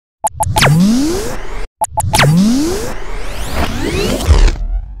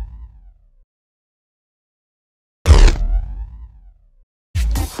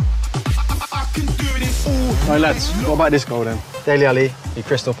Right, lads, what about this goal then? Dele Alli, the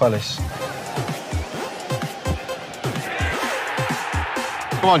Crystal Palace.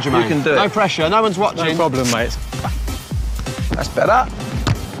 Come on, Jermaine. You can do it. No pressure, no one's watching. No problem, mate. That's better.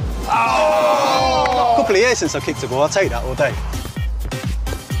 Oh! A couple of years since I kicked a ball, I'll take that all day.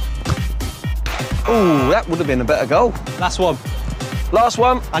 Ooh, that would have been a better goal. Last one. Last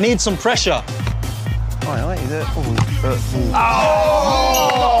one. I need some pressure.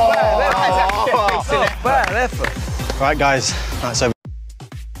 Not bad effort. Right, guys, that's over.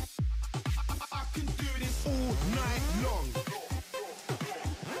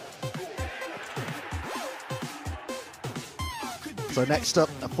 So next up,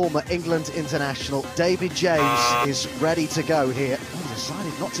 a former England international, David James, is ready to go here. Oh, he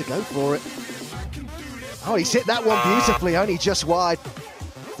decided not to go for it. Oh, he's hit that one beautifully, only just wide.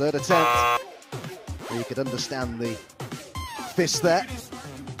 Third attempt. You could understand the fist there.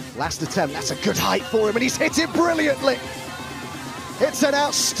 Last attempt, that's a good height for him, and he's hit it brilliantly. It's an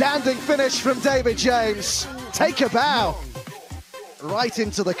outstanding finish from David James. Take a bow. Right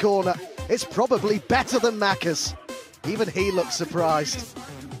into the corner. It's probably better than Macca's. Even he looks surprised.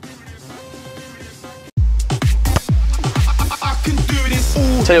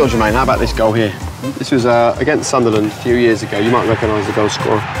 Tell you what, Jermaine, how about this goal here? This was against Sunderland a few years ago. You might recognise the goal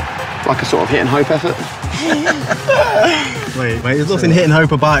scorer. Like a sort of hit and hope effort. Wait, there's nothing hit and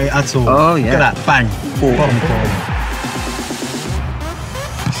hope about it at all. Oh, yeah. Look at that, bang. Bottom corner.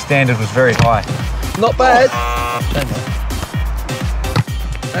 Standard was very high. Not bad.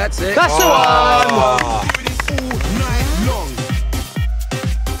 That's it. That's the one!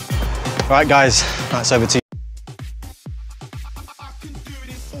 Right, guys, that's over to you.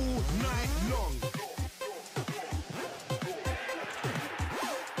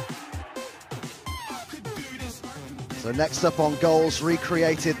 So next up on goals,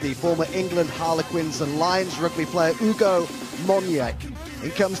 recreated the former England Harlequins and Lions rugby player Ugo Monye.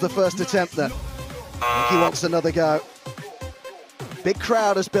 In comes the first attempt then. I think he wants another go. Big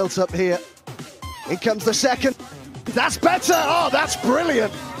crowd has built up here. In comes the second. That's better! Oh, that's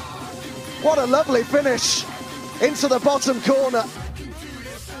brilliant! What a lovely finish into the bottom corner.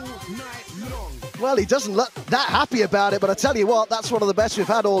 Well, he doesn't look that happy about it, but I tell you what, that's one of the best we've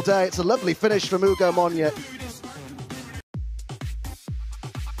had all day. It's a lovely finish from Ugo Monye.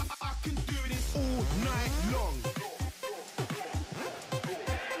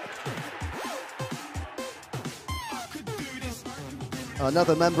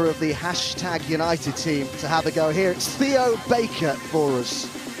 Another member of the #United team to have a go here. It's Theo Baker for us.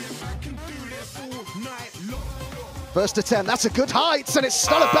 First attempt, that's a good height, and it's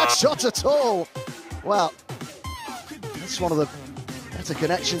not a bad shot at all. Well, that's one of the better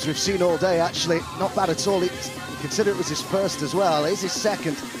connections we've seen all day, actually. Not bad at all. Consider it was his first as well. Here's his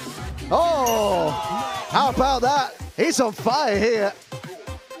second. Oh, how about that? He's on fire here.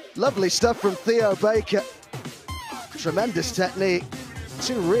 Lovely stuff from Theo Baker. Tremendous technique.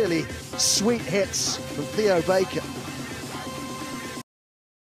 Two really sweet hits from Theo Baker.